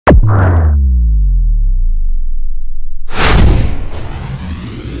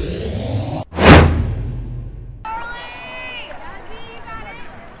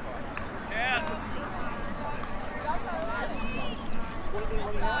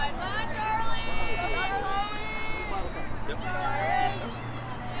Yep.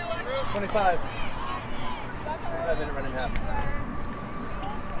 25. 5-minute running half.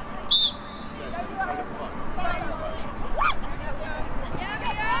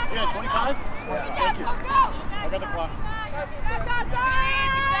 Yeah, 25? Yeah. Thank you. I got the clock.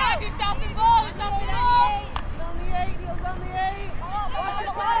 He's stopping ball. He's stopping ball. He's on the 8. He's on the 8. Watch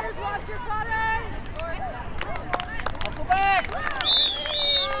your cutters. Watch your cutters. Go back. You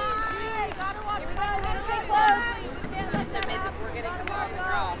gotta watch your cutters. Let it close. It's amazing if we're getting them on the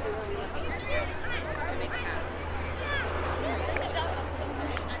draw. We look to make it happen.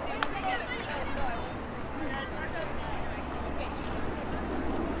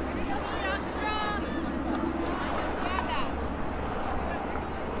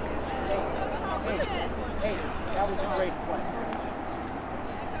 Hey, that was a great play.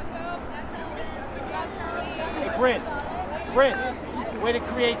 Hey, Brent, way to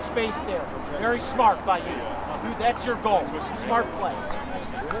create space there. Very smart by you. That's your goal. Smart plays.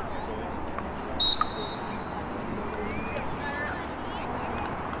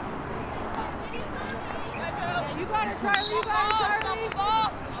 You got it, Charlie. You got it, Charlie.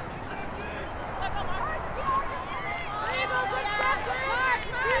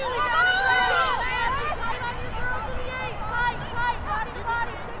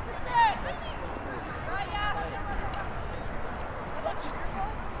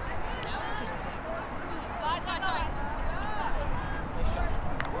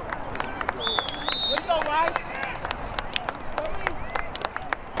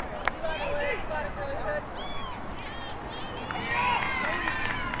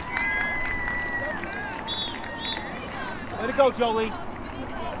 Way to go, Jolie.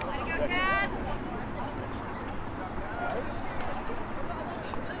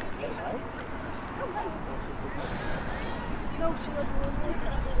 No, she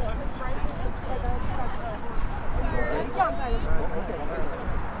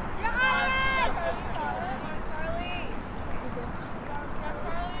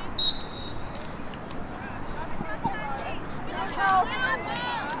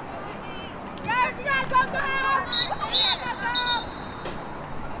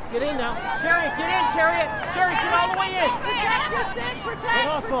Get in now. Chariot, get in, Chariot. Chariot, get all the way in. Protect your stick, protect,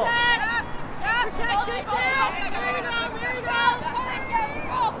 protect. Protect your stick. There you go, there you go.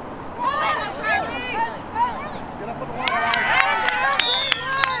 Get up on the line.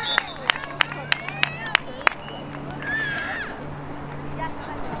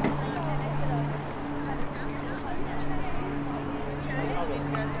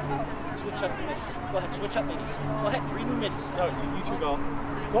 Switch up the middies. Go ahead, switch up middies. Go ahead, 3 new middies. No, you two go.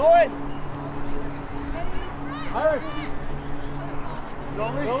 Go in. Iris.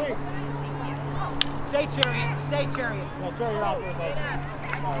 Jolie. Stay, Chariot. Stay, Chariot. No, throw your out for a second.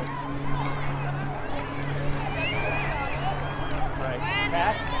 All right.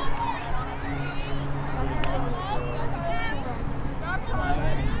 Pass.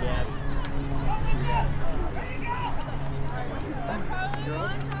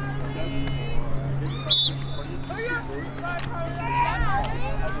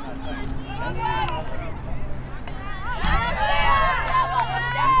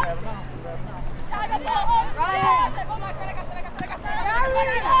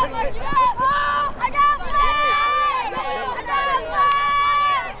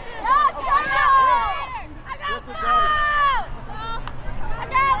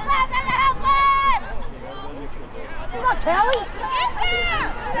 Kelly?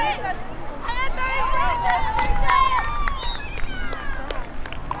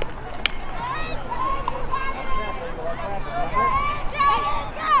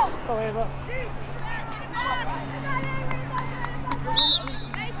 Go, Ava.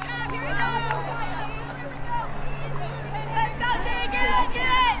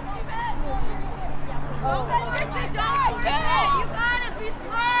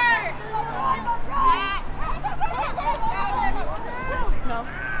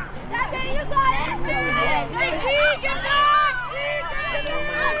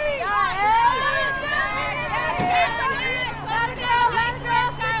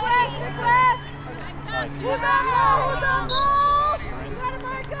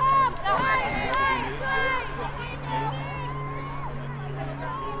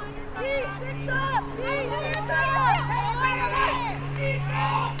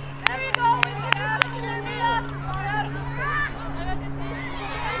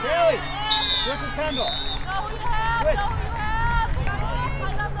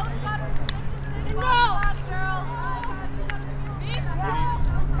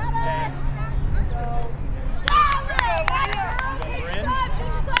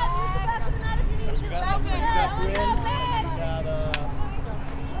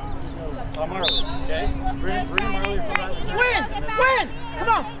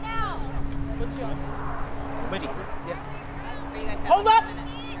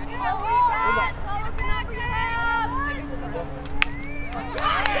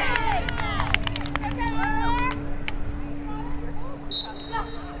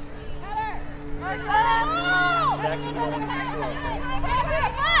 Jackson, no one can score.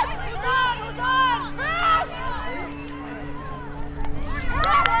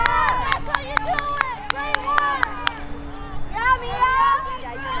 That's how you do it! Great work! Yeah, Mia!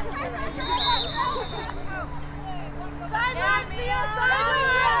 Sideline, Mia!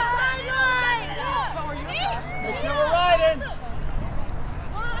 Sideline! Make sure we're riding.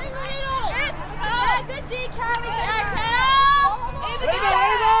 Yeah, good D, Callie. Way to go,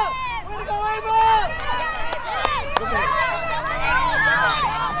 Ava! Way to go, Ava!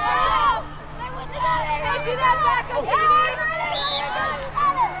 Do that back, okay?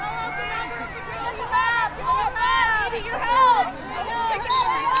 Your help!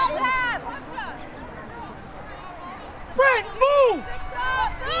 Brent, move!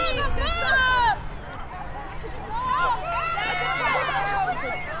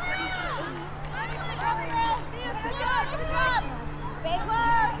 Big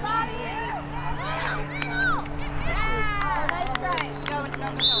work, body! Nice try. Go.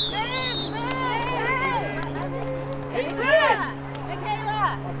 Michaela!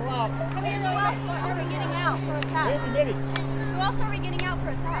 Come here, who else are we getting out for attack? Who else are we getting out for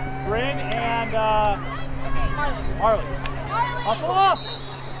attack? Bryn and Marley. Hustle up!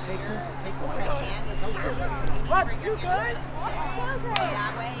 What? You good?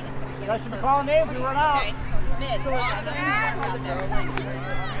 That way. You guys should be calling names. We run out. Okay. Mid. Awesome. What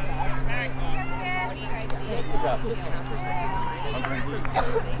do you guys see? Good job. Bro,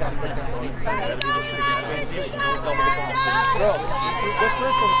 just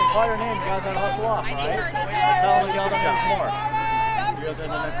listen. If they call your name, you guys gotta hustle off, I think right? we're good. Tell them y'all don't need more. You guys are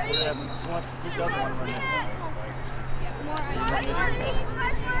the next one. Keep the other one running.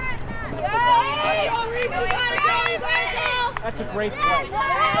 That's a great play.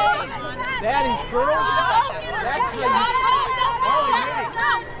 That is girls. That's how you.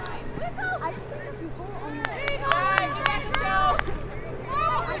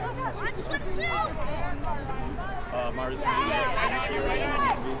 Mari's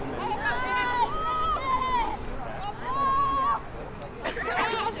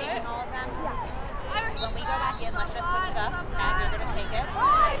When we go back in, let's just switch it up. And you're going to take it.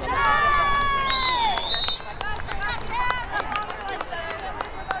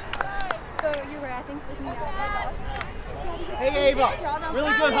 So you're right, I think this is Hey Ava,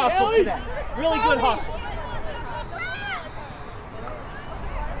 really good hustle today. Really good hustle.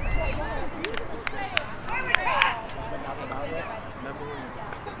 Remember when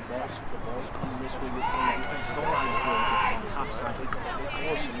the ball's coming this way, you're playing defense, don't line the ball on the top side.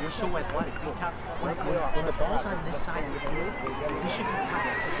 Listen, you're so athletic. When the ball's on this side of the field, we should be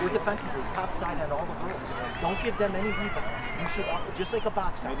we're defensively top side on all the balls. Don't give them any rebound. You should, just like a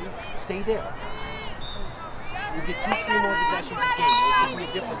box out, stay there. You get 2-3 more possessions a game. It'll make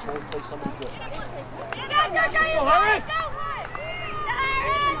a difference when we play somebody good. Go, Harris!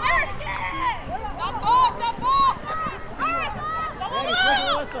 Stop ball! Stop ball! Danny, quick,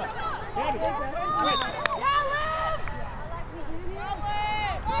 Melissa. Danny, quick.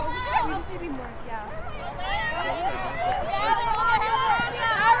 We just need to be more, yeah.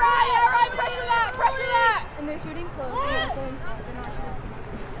 All right, pressure that. And they're shooting close. They're not shooting.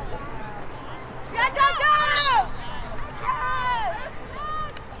 Yeah, jump!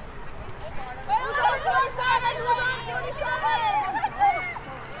 Who's on 27? Who's on 27?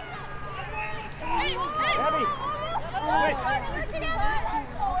 Abby. Wait.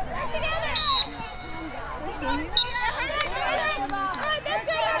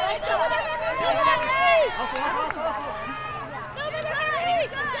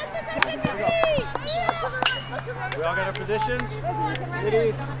 We all got our positions?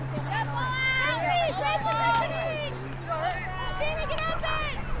 Ladies.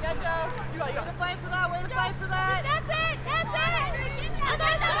 Way to fight for that. That's it!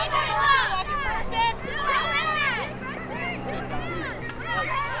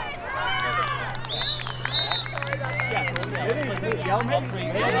 Yell me.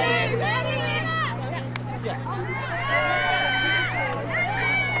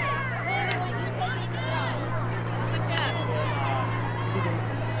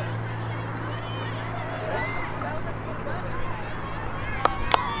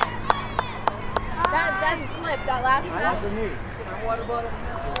 That slipped, that last one. That's for me. My water bottle.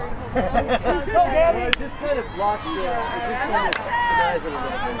 Go, Gabby. It just kind of blocks it. It just kind of denies it a little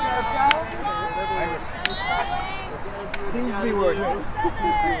bit. Seems to be working.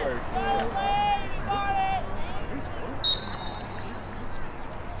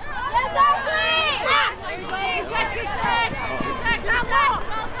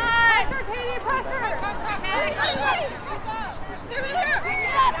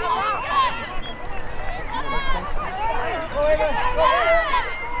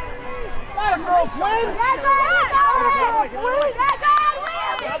 Keep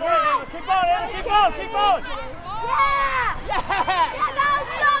going, Anna, keep going, keep going! Yeah! Yeah, that was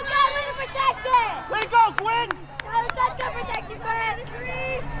so good! Way to protect it! Way to go, Gwen! That was such good protection, Gwen!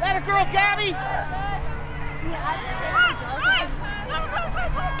 That a girl, Gabby! Yes, good!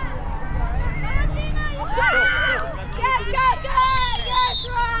 Yes,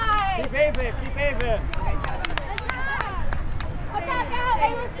 right! Keep aiming, keep aiming! Watch out now,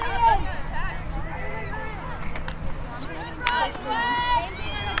 they were saying!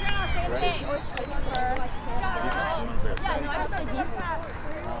 Same thing. Yeah, no, I'm sorry, deep.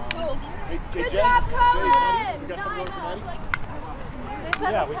 Cool. Good job, Colin! We got something going for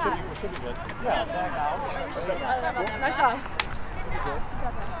Maddie? Yeah, we should be good. Yeah, back out. Nice job.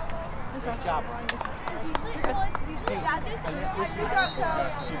 Good job.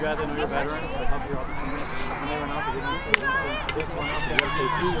 You guys that know you're veterans, but help your other teammates. When they run out, they don't say this one out, they gotta say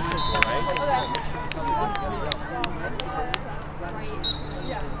two, right?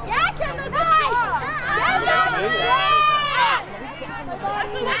 Yeah, Kendall, nice!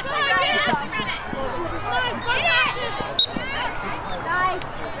 Nice!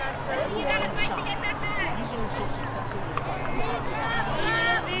 You gotta fight to get that back!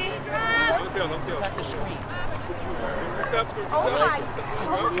 Don't feel. Got the screen. Two steps, go, two steps.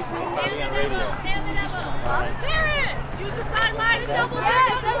 Stay on the double! Use the sideline! Double!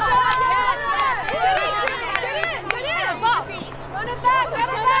 Yes! Run it back!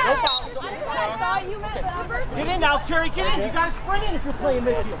 Get in now, Cherry, get in! You guys sprint in if you're playing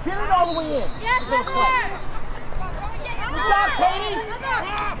midfield. Get it all the way in. Yes, Good job, Katie!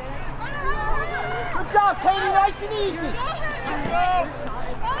 Good job, Katie, nice and easy!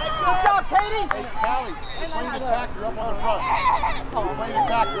 Good job, Katie! Hey, Callie, you're playing attack, you're up on the front. You're playing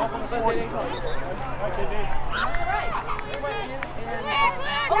attack, you're up on the 40.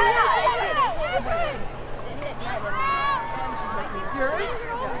 Yours?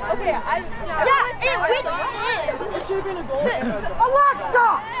 Okay, yeah, it went in! It should have been a goal. Alexa!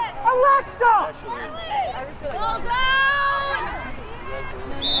 Alexa! Ball zone!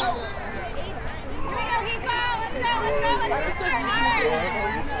 Keep going, let's go!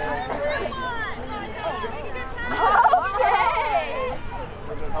 Okay!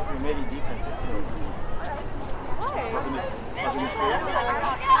 We're gonna help your midi defense.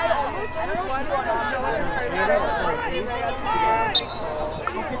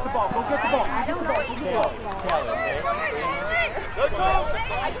 Go get the ball, go get the ball. Good goal.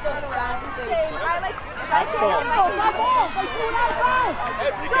 I like shots on my ball. They threw it out of bounds. Hey,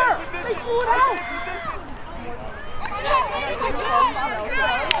 we get in position. They threw it out.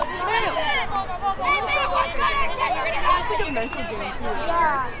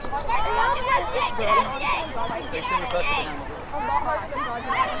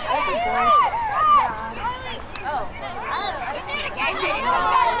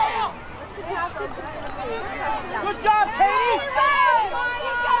 Good job, Katie!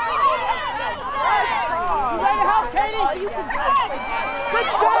 You ready to help, Katie? Good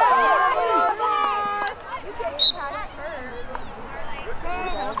job!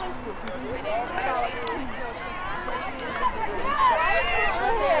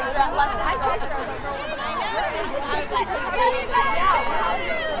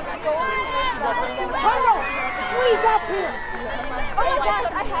 Squeeze up here! Oh my gosh,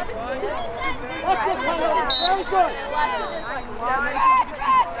 I haven't seen it. That's it, Kyle. Very good.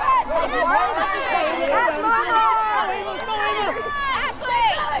 Ashley!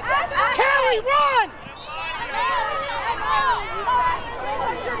 Kelly, run!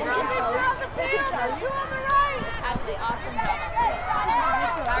 Ashley, awesome job.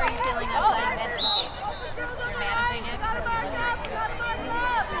 How are you feeling about playing men's game? You're managing it?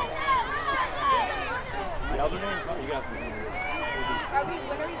 The other name, you got the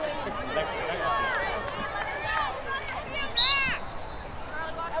next one.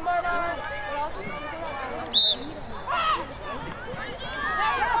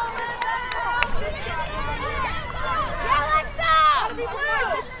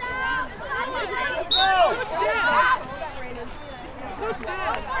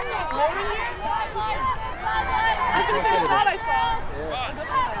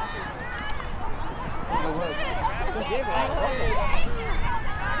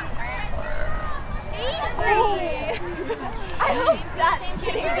 I hope that's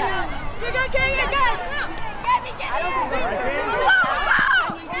getting that. You're good, Kay, you're good. I don't think that's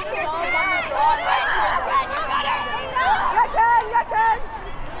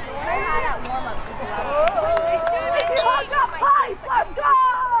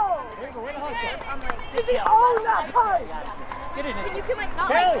Is he on that pipe? But you can like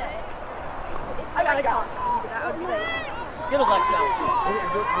not Hey. like this. I got it. Get a Lex out.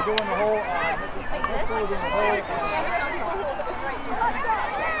 We're doing the whole,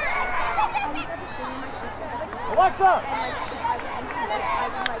 Alexa!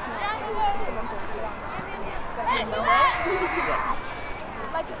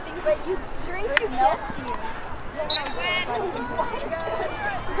 Like things that you drinks you can't see.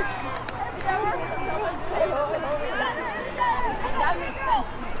 That makes sense.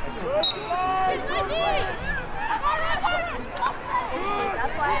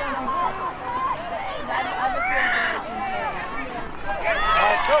 That's why I don't know.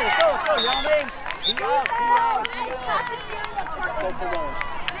 Alright, go, young man. Be out. Okay.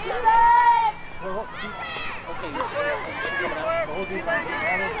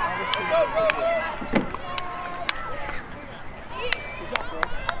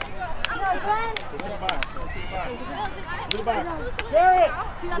 Jared!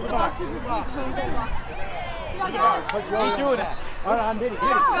 He's doing that. All right, I'm hitting.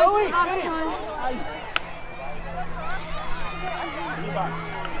 Go in.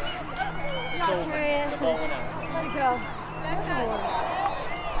 So, the ball went out. Let it go.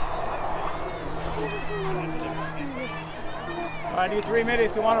 All right, I need 3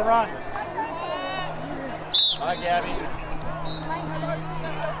 minutes. You want to run? All right, Gabby.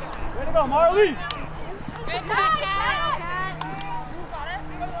 Way to go, Marley! Good cat.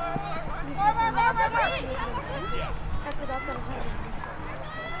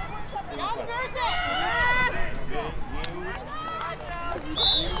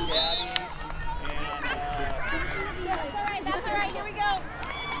 That's all right. Here we go.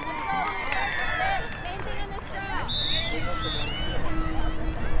 Same thing on this drive.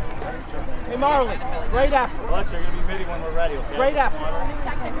 Hey, Marley, great effort. Alexa, you're going to be middy when we're ready, okay? Great effort.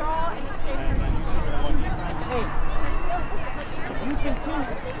 Check the draw and the straight. Hey, you continue.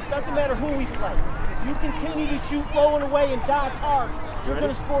 It doesn't matter who we play. If you continue to shoot low and away and dodge hard, you're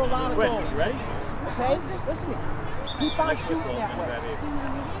going to score a lot of goals. You ready? Okay? Listen to me. Keep on shooting that way.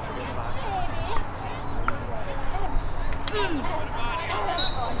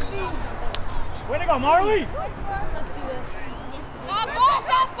 Way to go, Marley! Let's do this. Stop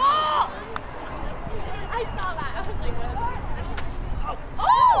ball! I saw that. I was like, what?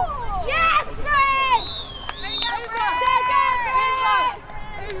 Oh! Yes, Fred! There you go, Fred! Take it, Fred!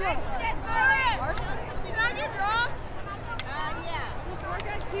 There you go. Did I do wrong?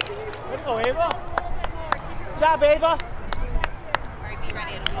 Yeah. Way to go, Ava. Good job, Ava. All right, be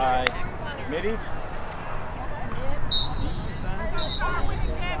ready. It'll be All right, middies.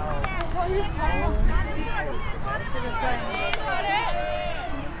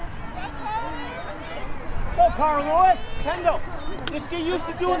 Go, Carl Lewis. Kendall, just get used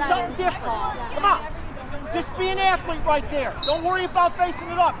to doing something different. Come on. Just be an athlete right there. Don't worry about facing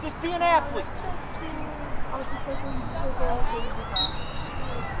it up. Just be an athlete.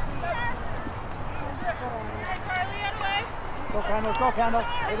 Go, Kendall. Go, Kendall.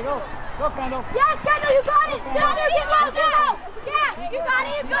 Way to go. Go, Kendall. Yes, Kendall, you got it! Still there, you go, Kendall! Yeah, you got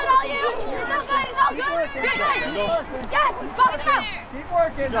it, it's good, all you! It's all good, it's all good! Good, yes, box him out! Keep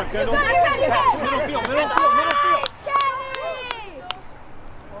working. Good job, Kendall. Good, good, good! Middle field, middle Nice, field, middle field. Kenny!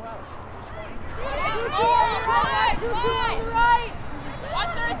 Right!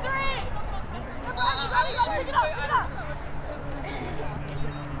 Watch 33! Pick it up! Pick it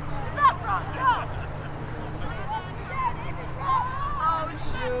up, Brock, go! Oh,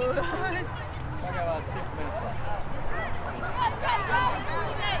 shoot. I got about 6 minutes left.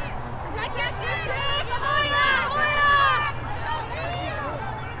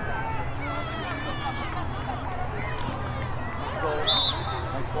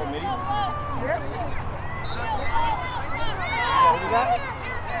 Let's go, Mitty. What do you got?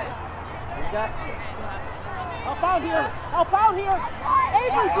 What do you got? Help out here. Help out here.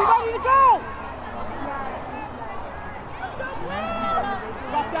 Avery, you ready to go?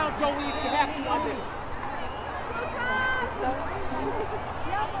 Drop down, Jolie. You have to run it. Let's go.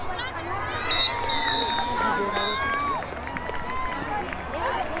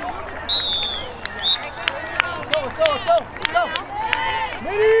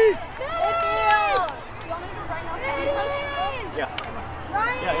 Mitty! Yeah.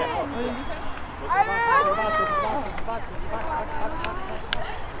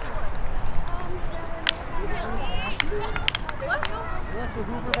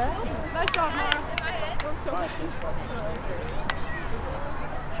 Nice job, Mara. That was so good.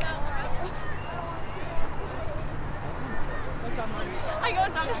 I go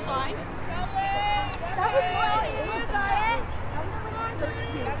down the slide. That was well. It was diet.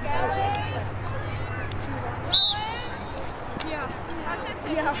 Yeah.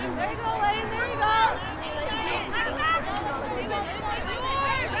 Yeah. There you go, Lane. There you go.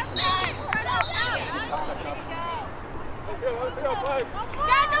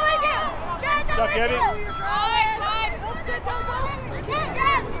 Chuck, get it.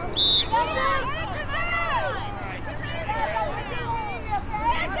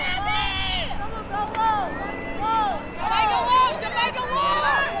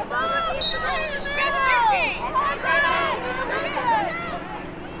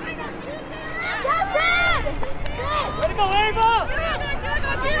 Way to go, Ava!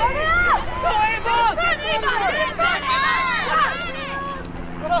 Go, Ava!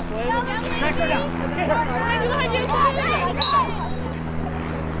 What else, Ava? Track her down. Let's get her.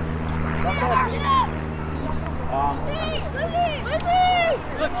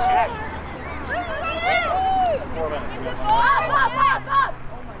 Good check. 4 minutes.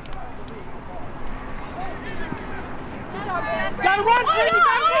 Gotta run, Katie!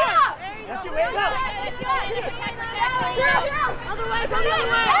 Gotta run! That's your way, go! Other way, go the other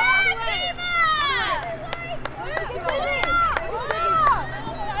way!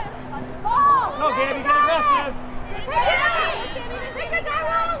 No, Gabby, get aggressive!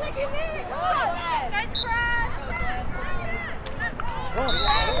 Nice crash!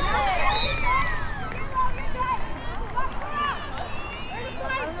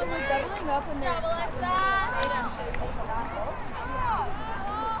 Doubling up in there. Alexa!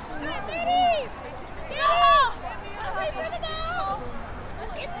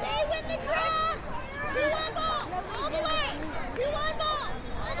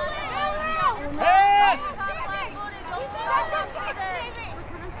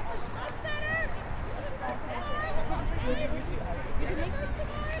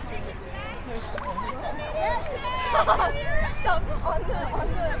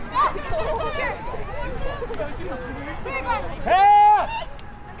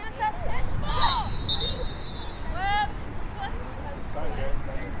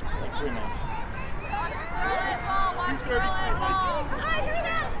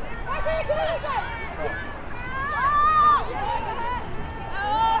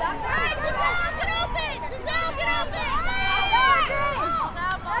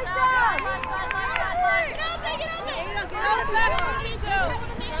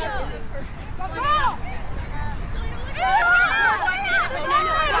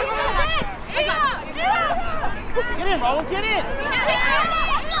 Get in, Roland, get in!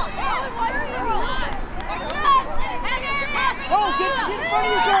 Oh, get in front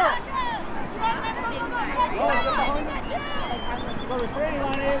of your girl! Go to the training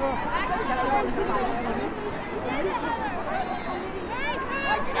line, Ava.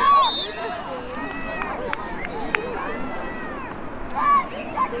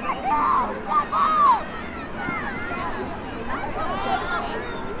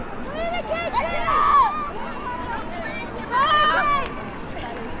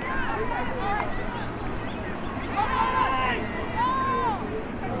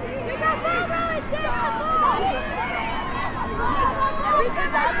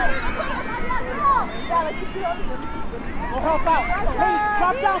 Go help out. Hey,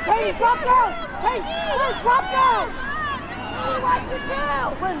 drop down. Katie, drop down. Hey, drop down. Watch your tail.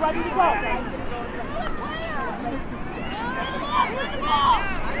 Win, ready to go.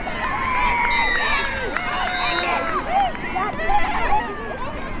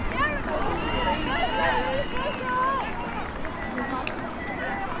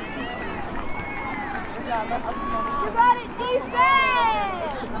 You got it, defense!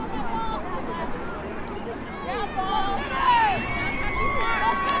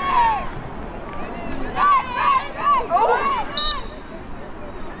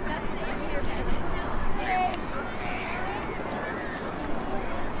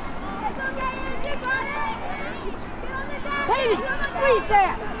 Katie, squeeze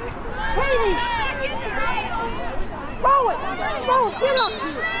that! Katie! Roll it! Roll it! Get up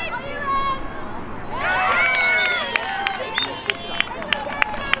here!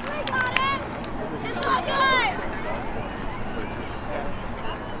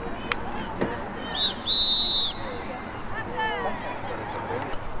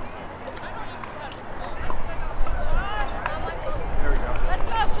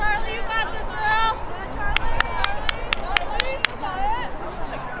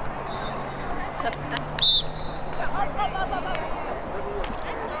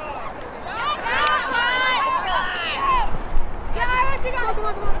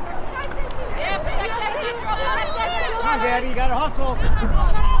 Come on, Daddy, you gotta hustle.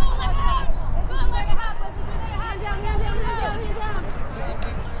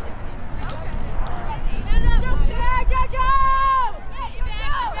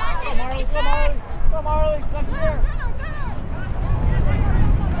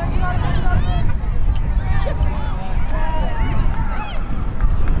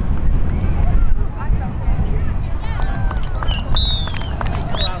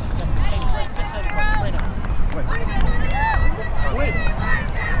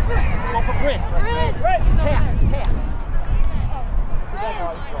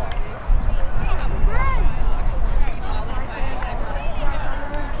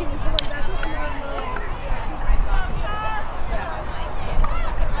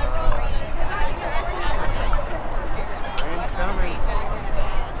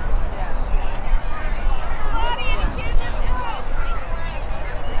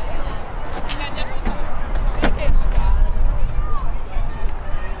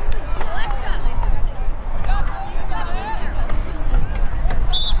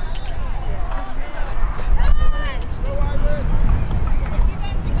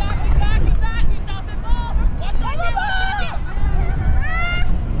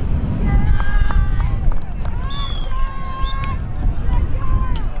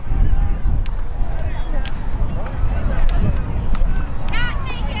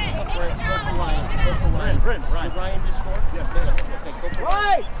 for Ryan. Go for Ryan. Ryan. Did Ryan just score? Yes. Okay, go for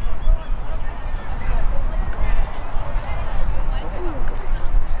Ryan.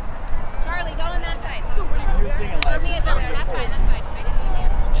 Charlie, go on that side. You're thinking Or me is over there. That's fine. That's fine. I didn't see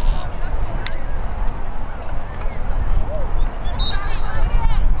you.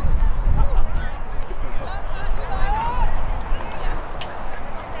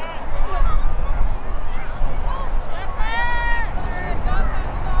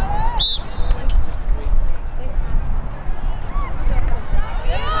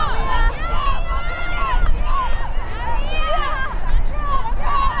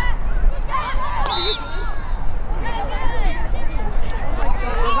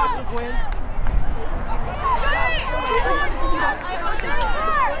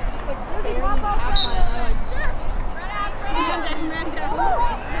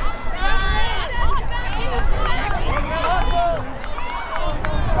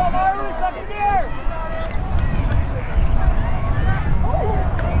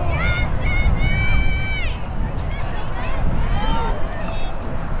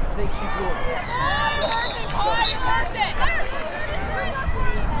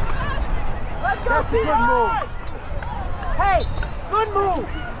 That's a good move. Hey, good move.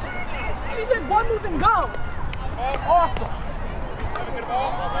 She said one move and go. Awesome. Have a good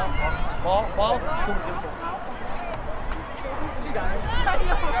ball. Ball. She got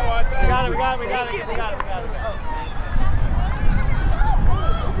it. We got it.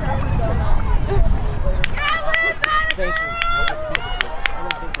 Thank you.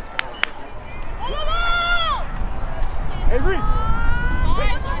 Hey, Reed.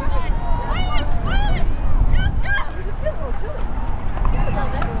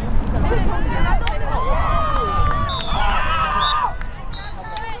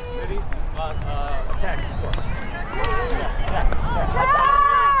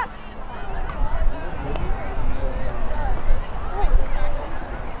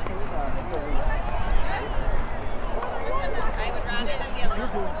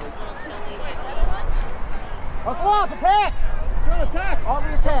 Attack! Still attack! All the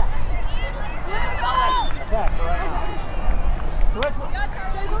attack! Attack right now.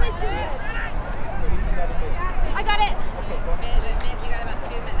 There's only two. I got it! You got about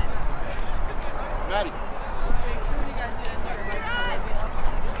 2 minutes. Maddie.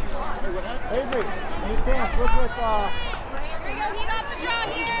 Avery, you dance. Look with, Here we go, heat off the draw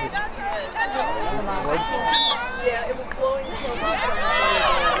here! Yeah, it was blowing so much.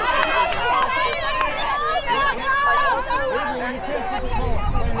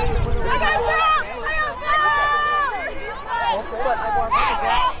 But I want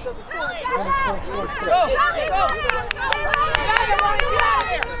that, so the score is Go!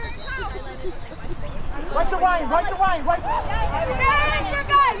 Right to Ryan, right to Ryan, right to Ryan!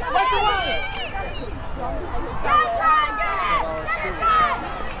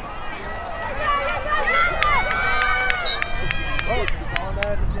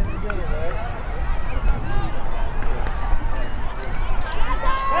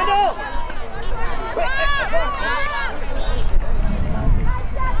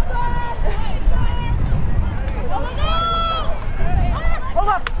 Hold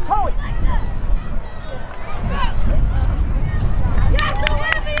up, Chloe! Yes,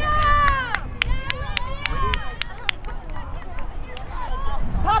 Olivia!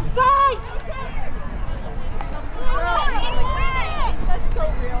 Top side! That's so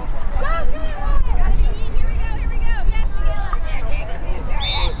real. Here we go. Yes, Tequila.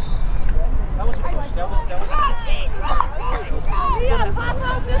 That was a push. That was a push. Pop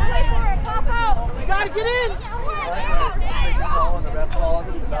out this way for it, pop out! You gotta get in! And the ref all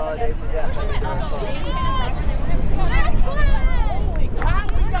under the validate for gas. Holy cow,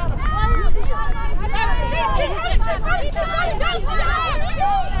 we got a player here!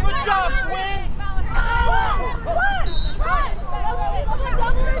 Good job, Quinn!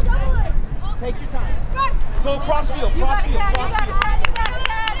 Take your time. Go cross field, cross field, cross field.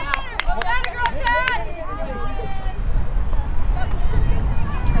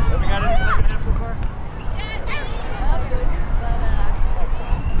 Have we got any second half so far?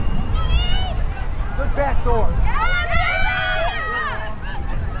 Good pass.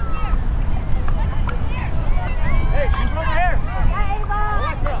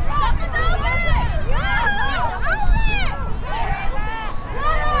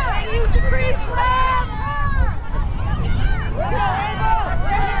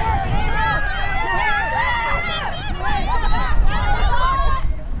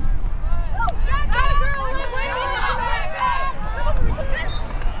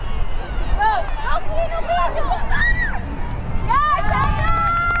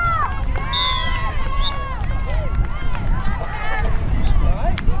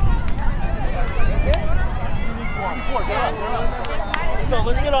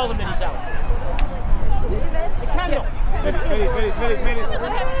 middies.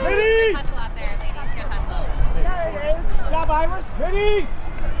 Middies! Hustle out there, ladies. Good hustle. There it is. Good job, Iris. Middies!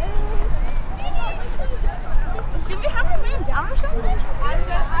 Did we have to move down or something?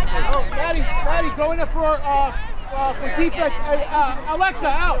 Oh, Maddie's going up for defense. Alexa,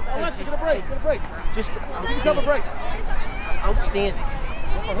 out. Alexa, get a break. Just Have a break. outstanding.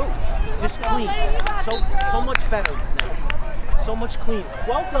 Just clean. So much better than that. So much cleaner.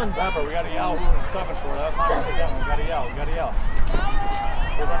 Well done, Remember, we got to yell who we're coming for. That's not going to be done. We got to yell.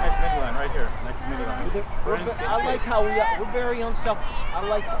 Here's our next midi line right here. Next midi line. I like how we're very unselfish. I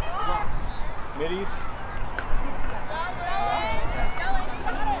like that. Middies.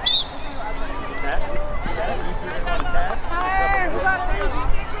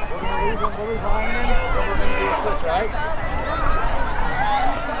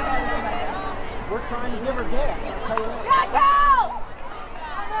 We're trying to give her gas.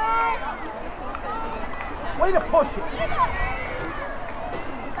 Way to push it.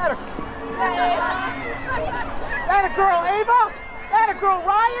 That a girl, Ava. That a girl,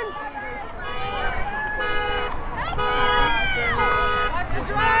 Ryan. Watch the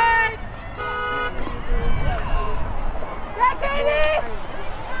drive. Yeah, Katie.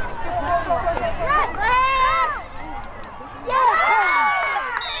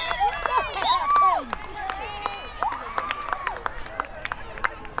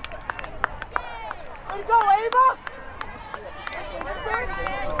 Way to go, Ava!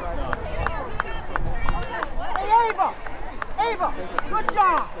 Hey, Ava! Ava! Good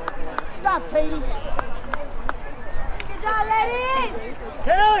job! Good job, Katie! Good job, ladies.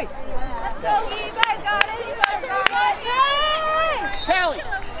 Kelly! Let's go. You guys got it. You guys got it. Kelly!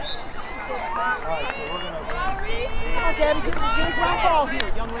 Come on, Gabby, get a ground ball here,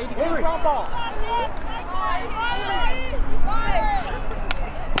 young lady. Get a ground ball.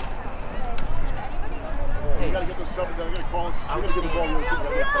 You gotta get those seven down. You gotta call us. You gotta get the ball really too. You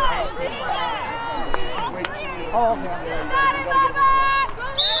gotta get fast. Oh, okay. You got it, Mama.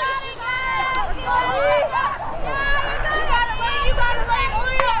 You got it, Lane. You got it, Lane.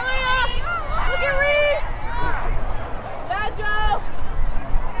 Olina. Look at Reese. Bad Joe.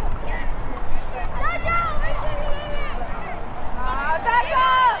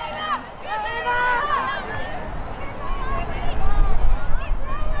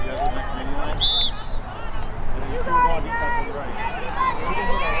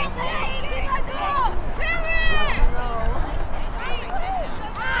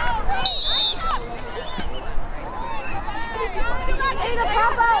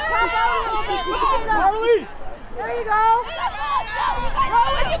 Harley! There you go.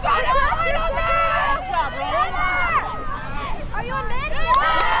 Rowan, you got it. Right on there. Good job, Rowan. Are you in mid?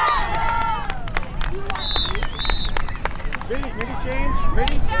 Midi change.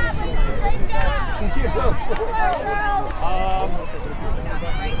 Midi.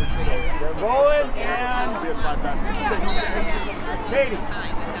 They're rolling and Katie.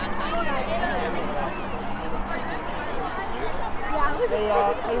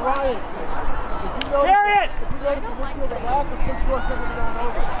 Hey, Ryan. Chariot! If you notice the midfield at back, it's pretty sure somebody's going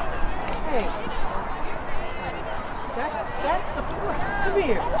over. Hey. That's the first. Come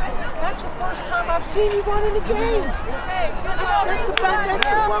here. That's the first time I've seen you run in the game. That's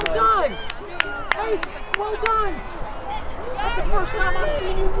well done. Hey, well done. That's the first time I've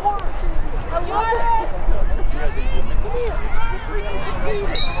seen you walk. I love it. Come here. You're freaking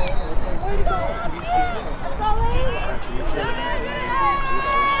competing. Way to go.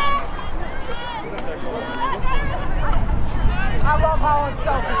 I love how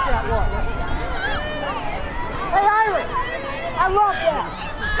unselfish that was. Hey, Iris. I love that.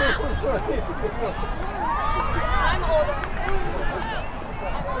 I'm older.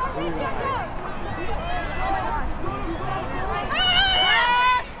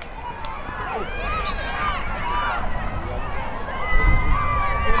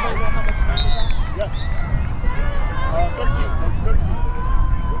 Yes. 13. That's 13.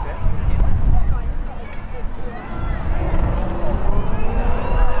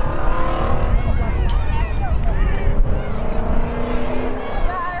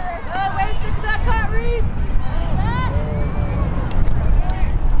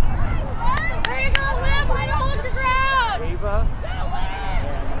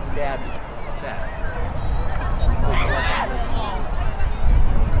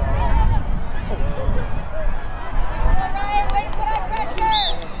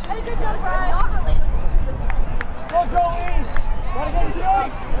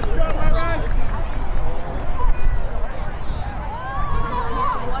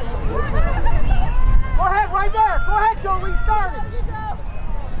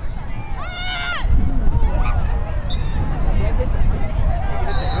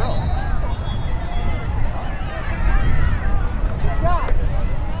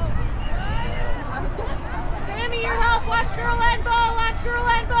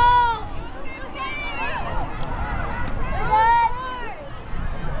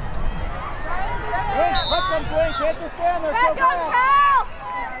 Can't just stand there. Back up, Cal!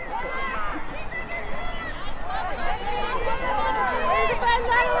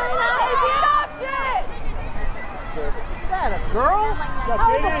 That a girl?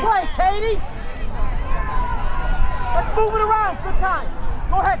 How's the play, Katie? Let's move it around. Good time.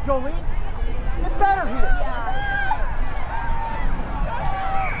 Go ahead, Jolene. Get better here.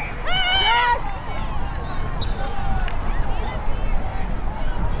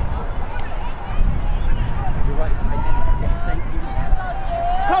 You're right. I did. Thank you.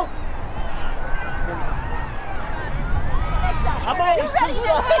 Go. I'm always too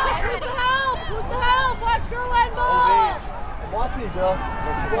slow. Who's the help? Who's the help? Watch girl and ball. Watch me, Bill.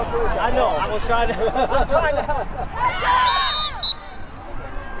 I know. I was trying to. I'm trying to help.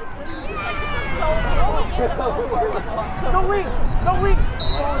 No lead. No lead.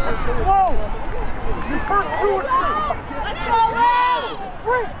 Whoa. You first two or three. Let's go, Rams.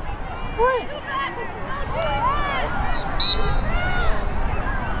 Free. Free. Let's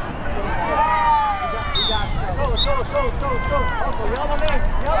go. Also, yell their names.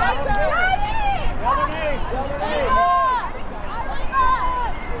 Yell their names.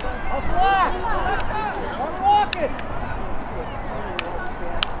 Let's relax. I'm walking.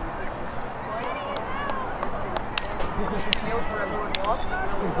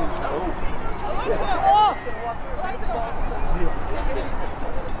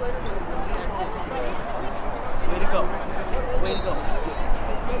 Way to go. Way to go.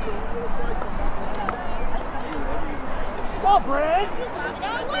 Come on, Brad.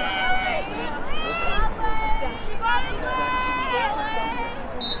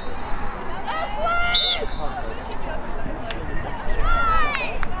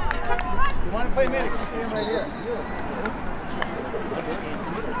 You want to play man? Stand right here.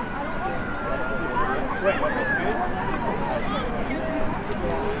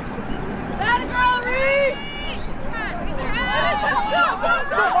 That girl, Reese.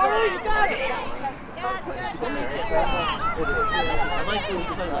 You got it. I like when you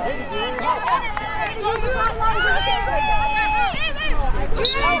play like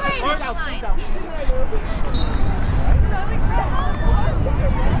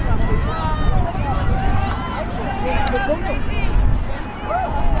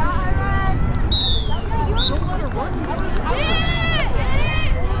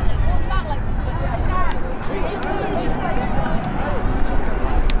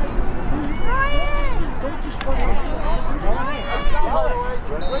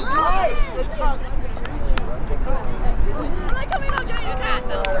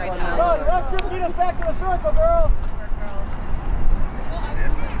Get us back to the circle, girl.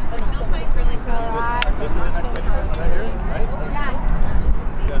 Still playing really solid.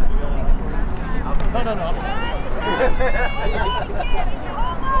 No.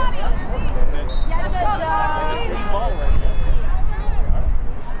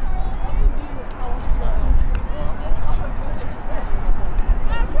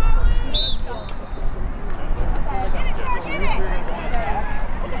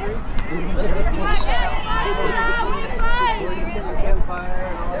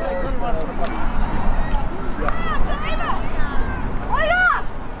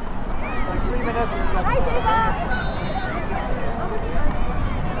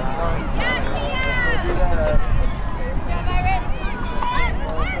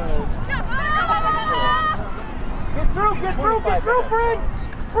 Get through, Bryn!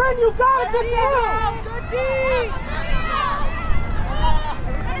 Bryn, you gotta get through! Good D!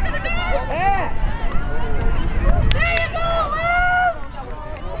 Pass! There you go, Will!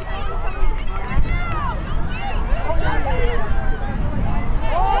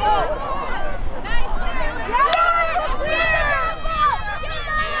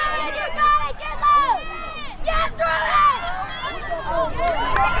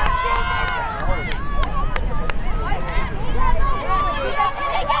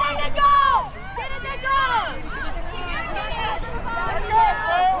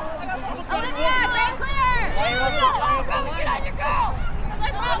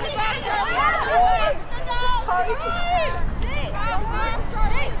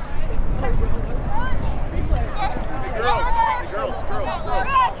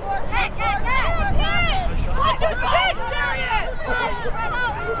 Watch your stick, Chariot!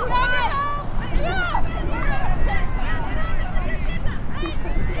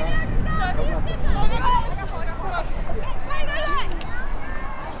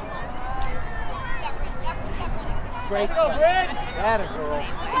 Great. Go, Bryn! That is girl.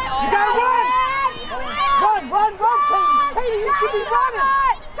 You gotta run! Run, Katie! Katie, you should be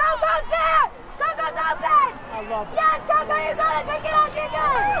running! Coco's there! Coco's open! I love it. Yes, Coco, you got it! Pick it up, you're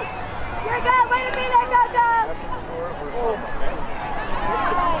good! You're good! Way to be there, Coco! Get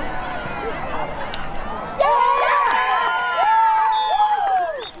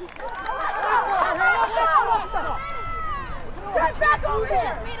back over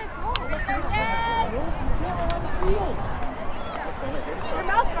there!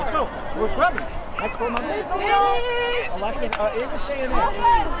 Let's go. Where's Rebby? Let's go, my man. Alexa, Ava, stay in there.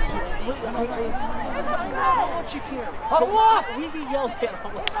 Listen, I know how much you care. We get yelled at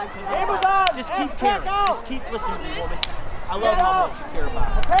all the time because just keep caring. Just keep listening to me, woman. I love how much you care about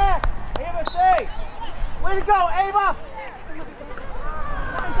it. Attack! Ava, stay! Way to go, Ava!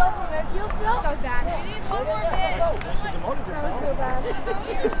 That was bad. We need one more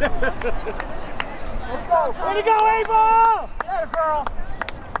Let's go! Way to go, Ava! There, girl!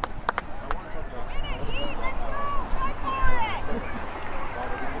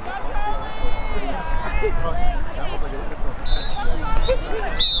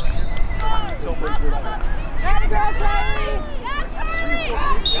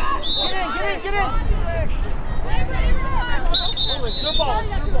 Get in! Good ball.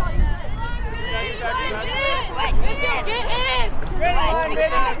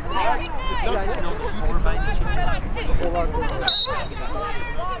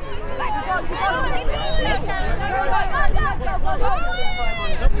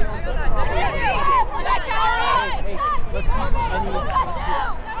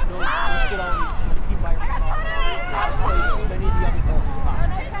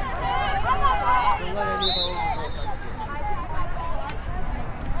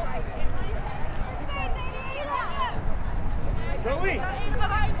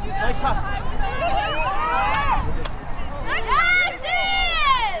 Nice hop.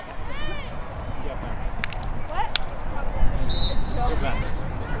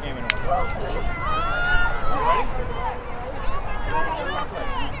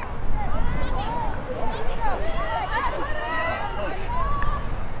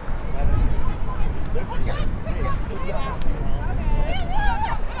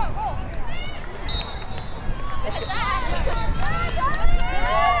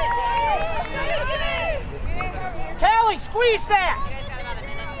 Callie, squeeze that! You guys got about a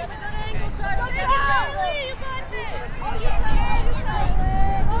minute.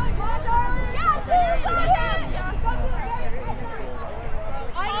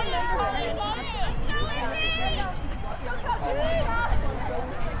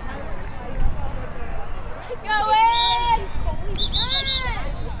 Let's go, Wiz!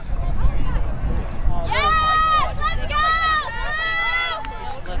 Yes! Let's go!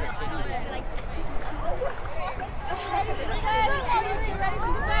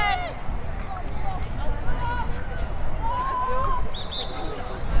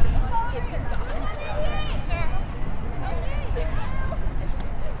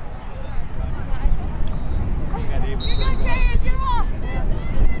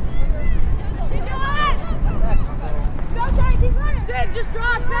 Sid, just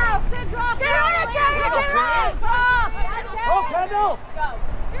drop now! Sid, drop! Get on it, Jay! Get on! Go, Kendall!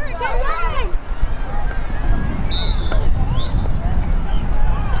 Get going!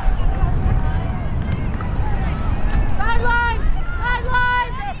 Sidelines!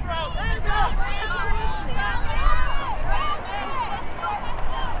 Sidelines! Let's go!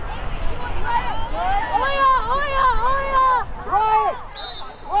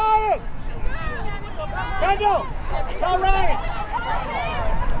 Ryan! Kendall! Tell Ryan!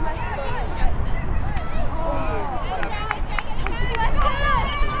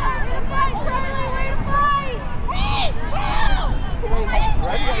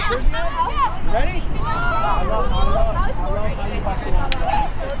 Ready? I love how you hustle on.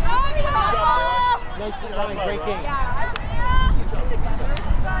 Nice line, great game.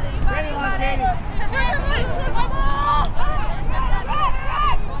 Ready line, Katie.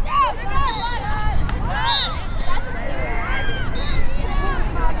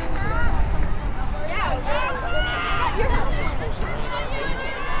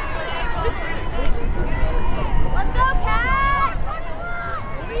 Let's go, Cat!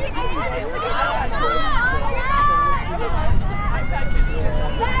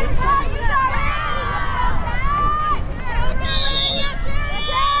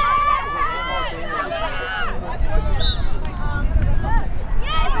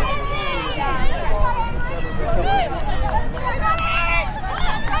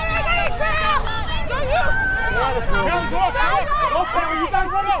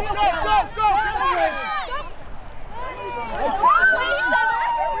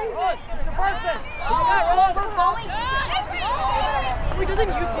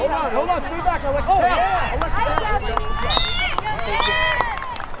 Hold on, stay back. I'll let you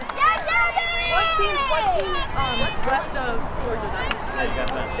What team? What's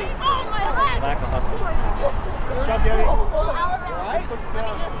Gary. Well, Alabama. Right? Let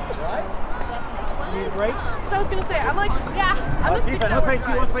me just. Right? What You is break? So I was gonna say, I'm like, yeah, I'm a Defense. 6 Who hour plays D?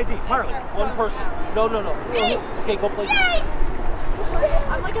 Who wants to play D? Marley. One person. No. Okay, go play.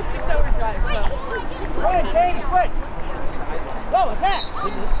 I'm like a 6 hour drive. So. Go ahead, Katie, quick. Go, attack.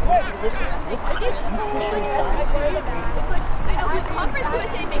 Listen. It's like, I know, but Conference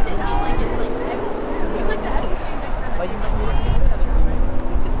USA makes it seem like it's like the SEC. But you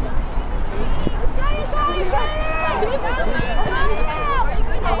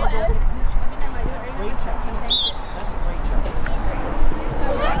great job. That's a great job.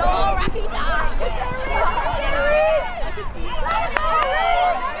 Oh, Rocky die!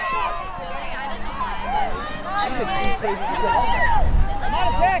 Come on,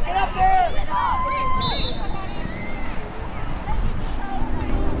 attack. Get up there.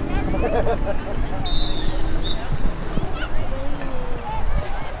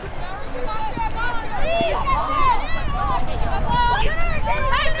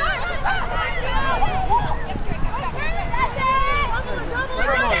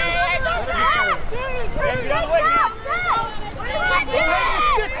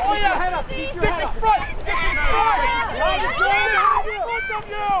 Oh yeah, head up. Keep your head up. Front. Stick in front. Both of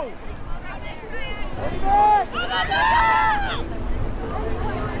you.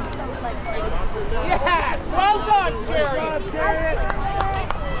 Yes. Well done, Jerry.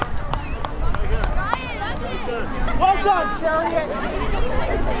 Well done, Jerry.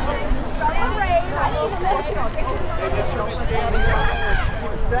 Hooray!